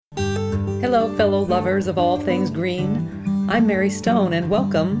Hello, fellow lovers of all things green. I'm Mary Stone, and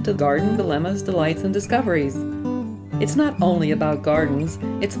welcome to Garden Dilemmas, Delights, and Discoveries. It's not only about gardens,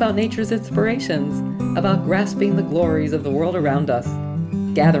 it's about nature's inspirations, about grasping the glories of the world around us,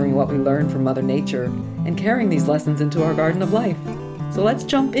 gathering what we learn from Mother Nature, and carrying these lessons into our garden of life. So let's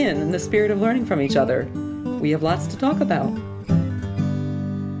jump in the spirit of learning from each other. We have lots to talk about.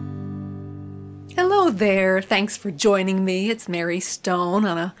 Hello there. Thanks for joining me. It's Mary Stone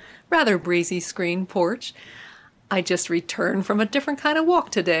on a rather breezy screen porch. I just returned from a different kind of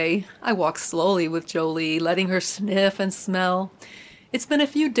walk today. I walked slowly with Jolie, letting her sniff and smell. It's been a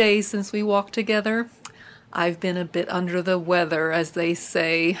few days since we walked together. I've been a bit under the weather, as they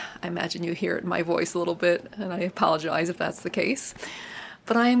say. I imagine you hear it in my voice a little bit, and I apologize if that's the case.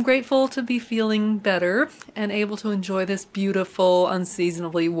 But I am grateful to be feeling better and able to enjoy this beautiful,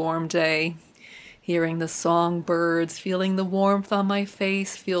 unseasonably warm day. Hearing the songbirds, feeling the warmth on my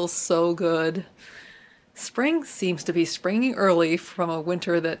face feels so good. Spring seems to be springing early from a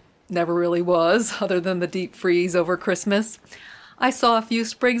winter that never really was, other than the deep freeze over Christmas. I saw a few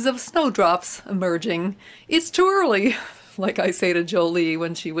sprigs of snowdrops emerging. It's too early, like I say to Jolie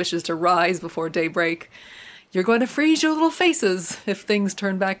when she wishes to rise before daybreak. You're going to freeze your little faces if things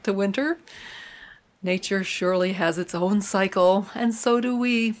turn back to winter. Nature surely has its own cycle, and so do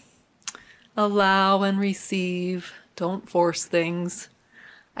we. Allow and receive. Don't force things.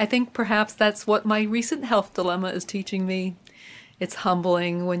 I think perhaps that's what my recent health dilemma is teaching me. It's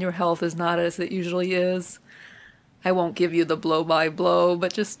humbling when your health is not as it usually is. I won't give you the blow-by-blow,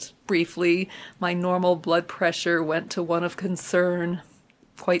 but just briefly, my normal blood pressure went to one of concern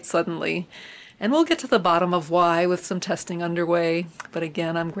quite suddenly. And we'll get to the bottom of why with some testing underway. But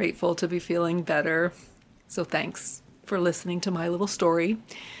again, I'm grateful to be feeling better. So thanks for listening to my little story.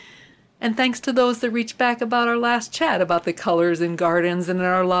 And thanks to those that reached back about our last chat about the colors in gardens and in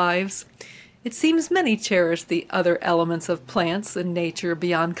our lives. It seems many cherish the other elements of plants and nature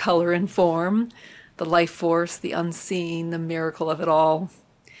beyond color and form, the life force, the unseen, the miracle of it all.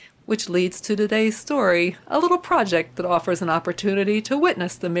 Which leads to today's story, a little project that offers an opportunity to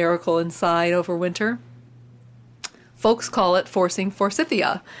witness the miracle inside over winter. Folks call it forcing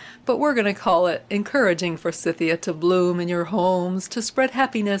forsythia, but we're going to call it encouraging forsythia to bloom in your homes, to spread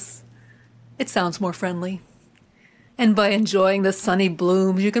happiness. It sounds more friendly. And by enjoying the sunny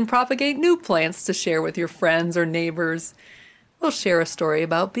blooms, you can propagate new plants to share with your friends or neighbors. We'll share a story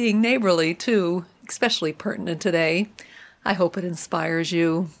about being neighborly, too, especially pertinent today. I hope it inspires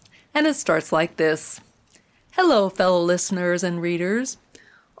you. And it starts like this. Hello, fellow listeners and readers.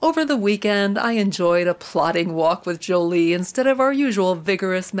 Over the weekend, I enjoyed a plodding walk with Jolie instead of our usual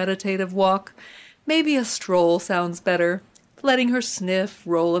vigorous meditative walk. Maybe a stroll sounds better. Letting her sniff,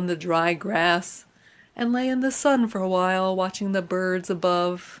 roll in the dry grass, and lay in the sun for a while, watching the birds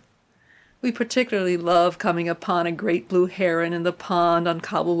above. We particularly love coming upon a great blue heron in the pond on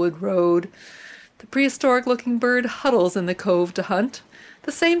Cobblewood Road. The prehistoric-looking bird huddles in the cove to hunt,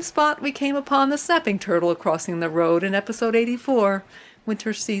 the same spot we came upon the snapping turtle crossing the road in episode 84,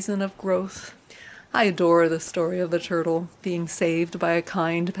 Winter Season of Growth. I adore the story of the turtle being saved by a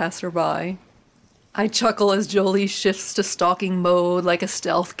kind passerby. I chuckle as Jolie shifts to stalking mode like a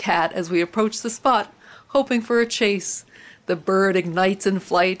stealth cat as we approach the spot, hoping for a chase. The bird ignites in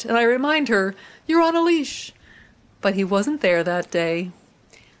flight, and I remind her, "You're on a leash." But he wasn't there that day.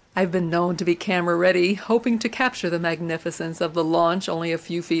 I've been known to be camera ready, hoping to capture the magnificence of the launch only a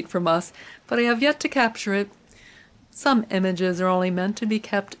few feet from us, but I have yet to capture it. Some images are only meant to be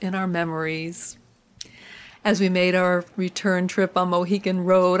kept in our memories. As we made our return trip on Mohican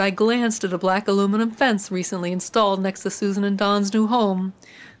Road, I glanced at a black aluminum fence recently installed next to Susan and Don's new home.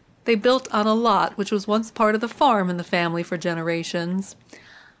 They built on a lot which was once part of the farm in the family for generations.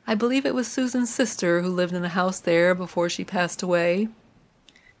 I believe it was Susan's sister who lived in a house there before she passed away.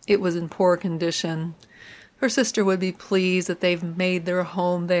 It was in poor condition. Her sister would be pleased that they've made their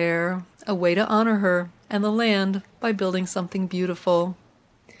home there, a way to honor her and the land by building something beautiful.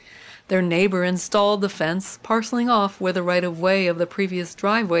 Their neighbor installed the fence, parceling off where the right-of-way of the previous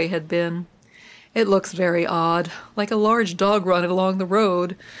driveway had been. It looks very odd, like a large dog run along the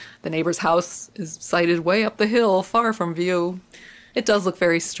road. The neighbor's house is sited way up the hill, far from view. It does look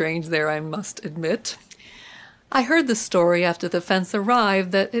very strange there, I must admit. I heard the story after the fence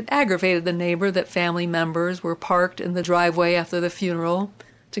arrived that it aggravated the neighbor that family members were parked in the driveway after the funeral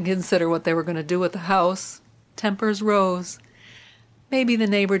to consider what they were going to do with the house. Tempers rose. Maybe the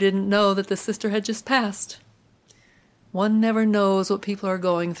neighbor didn't know that the sister had just passed. One never knows what people are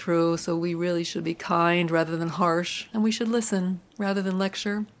going through, so we really should be kind rather than harsh, and we should listen rather than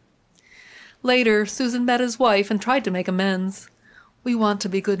lecture. Later, Susan met his wife and tried to make amends. "We want to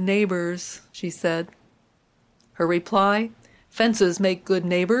be good neighbors," she said. Her reply, "Fences make good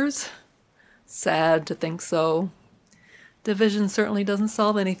neighbors." Sad to think so. Division certainly doesn't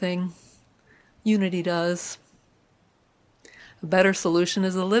solve anything. Unity does. A better solution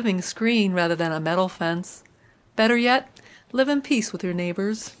is a living screen rather than a metal fence. Better yet, live in peace with your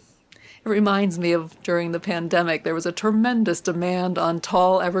neighbors. It reminds me of during the pandemic, there was a tremendous demand on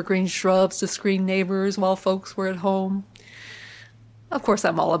tall evergreen shrubs to screen neighbors while folks were at home. Of course,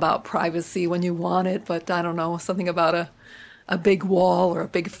 I'm all about privacy when you want it, but I don't know, something about a big wall or a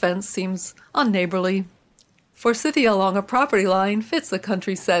big fence seems unneighborly. Forsythia along a property line fits a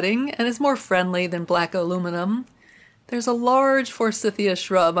country setting and is more friendly than black aluminum. There's a large forsythia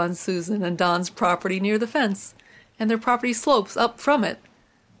shrub on Susan and Don's property near the fence, and their property slopes up from it.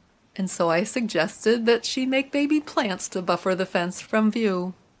 And so I suggested that she make baby plants to buffer the fence from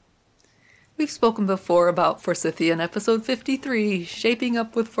view. We've spoken before about forsythia in episode 53, Shaping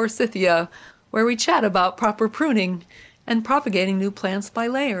Up with Forsythia, where we chat about proper pruning and propagating new plants by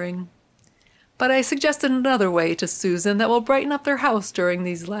layering. But I suggested another way to Susan that will brighten up their house during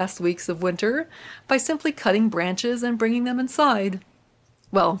these last weeks of winter by simply cutting branches and bringing them inside.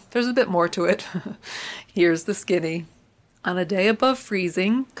 Well, there's a bit more to it. Here's the skinny. On a day above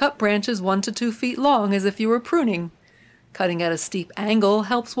freezing, cut branches 1 to 2 feet long as if you were pruning. Cutting at a steep angle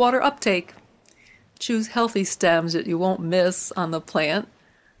helps water uptake. Choose healthy stems that you won't miss on the plant,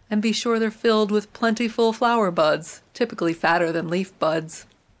 and be sure they're filled with plentiful flower buds, typically fatter than leaf buds.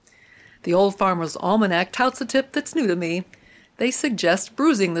 The Old Farmer's Almanac touts a tip that's new to me. They suggest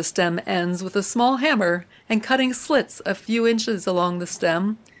bruising the stem ends with a small hammer and cutting slits a few inches along the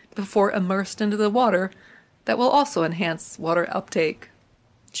stem before immersed into the water. That will also enhance water uptake.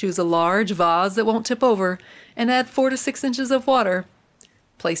 Choose a large vase that won't tip over and add 4 to 6 inches of water.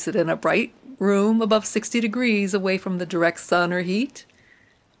 Place it in a bright room above 60 degrees away from the direct sun or heat.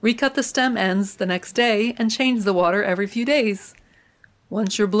 Recut the stem ends the next day and change the water every few days.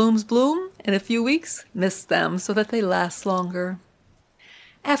 Once your blooms bloom, in a few weeks, mist them so that they last longer.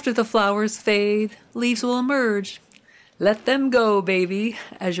 After the flowers fade, leaves will emerge. Let them go, baby,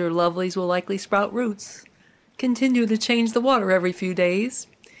 as your lovelies will likely sprout roots. Continue to change the water every few days.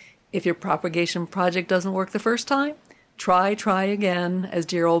 If your propagation project doesn't work the first time, try again, as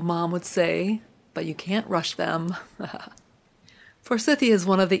dear old Mom would say, but you can't rush them. Forsythia is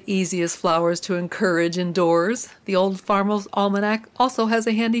one of the easiest flowers to encourage indoors. The Old Farmer's Almanac also has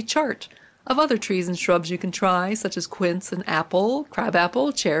a handy chart of other trees and shrubs you can try, such as quince and apple,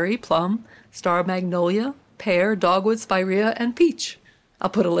 crabapple, cherry, plum, star magnolia, pear, dogwood, spirea, and peach. I'll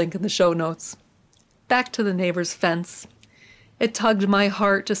put a link in the show notes. Back to the neighbor's fence. It tugged my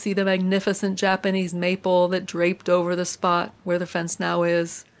heart to see the magnificent Japanese maple that draped over the spot where the fence now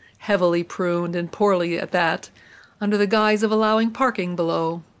is, heavily pruned and poorly at that, under the guise of allowing parking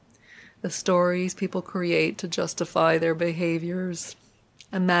below. The stories people create to justify their behaviors.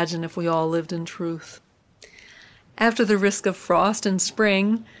 Imagine if we all lived in truth. After the risk of frost in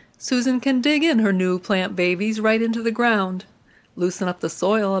spring, Susan can dig in her new plant babies right into the ground, loosen up the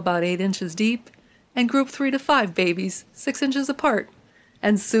soil about 8 inches deep, and group 3 to 5 babies 6 inches apart,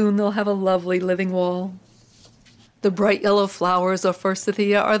 and soon they'll have a lovely living wall. The bright yellow flowers of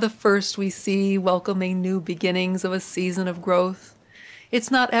forsythia are the first we see welcoming new beginnings of a season of growth. It's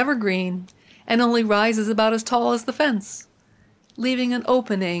not evergreen and only rises about as tall as the fence, leaving an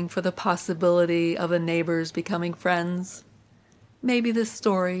opening for the possibility of a neighbor's becoming friends. Maybe this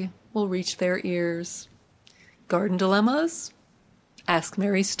story will reach their ears. Garden Dilemmas?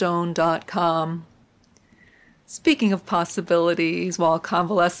 AskMaryStone.com. Speaking of possibilities, while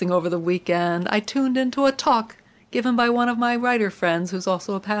convalescing over the weekend, I tuned into a talk given by one of my writer friends who's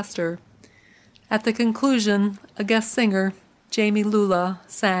also a pastor. At the conclusion, a guest singer, Jamie Lula,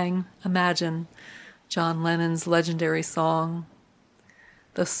 sang Imagine, John Lennon's legendary song.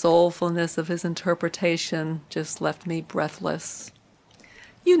 The soulfulness of his interpretation just left me breathless.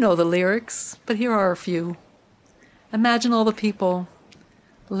 You know the lyrics, but here are a few. Imagine all the people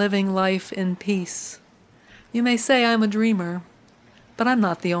living life in peace. You may say I'm a dreamer, but I'm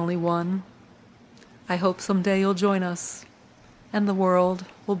not the only one. I hope someday you'll join us, and the world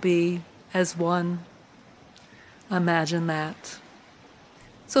will be as one. Imagine that.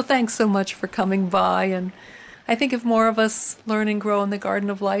 So thanks so much for coming by, and I think if more of us learn and grow in the garden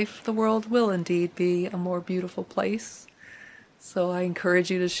of life, the world will indeed be a more beautiful place. So I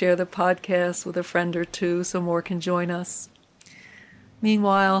encourage you to share the podcast with a friend or two so more can join us.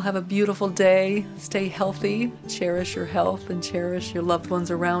 Meanwhile, have a beautiful day, stay healthy, cherish your health and cherish your loved ones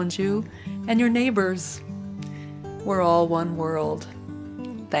around you and your neighbors. We're all one world.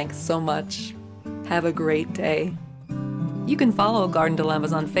 Thanks so much. Have a great day. You can follow Garden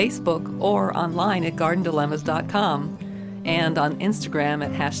Dilemmas on Facebook or online at gardendilemmas.com and on Instagram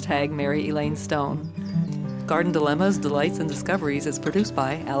at #MaryElaineStone. Garden Dilemmas, Delights, and Discoveries is produced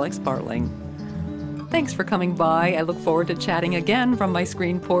by Alex Bartling. Thanks for coming by. I look forward to chatting again from my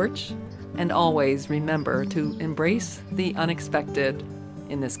screen porch. And always remember to embrace the unexpected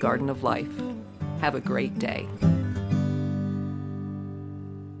in this garden of life. Have a great day.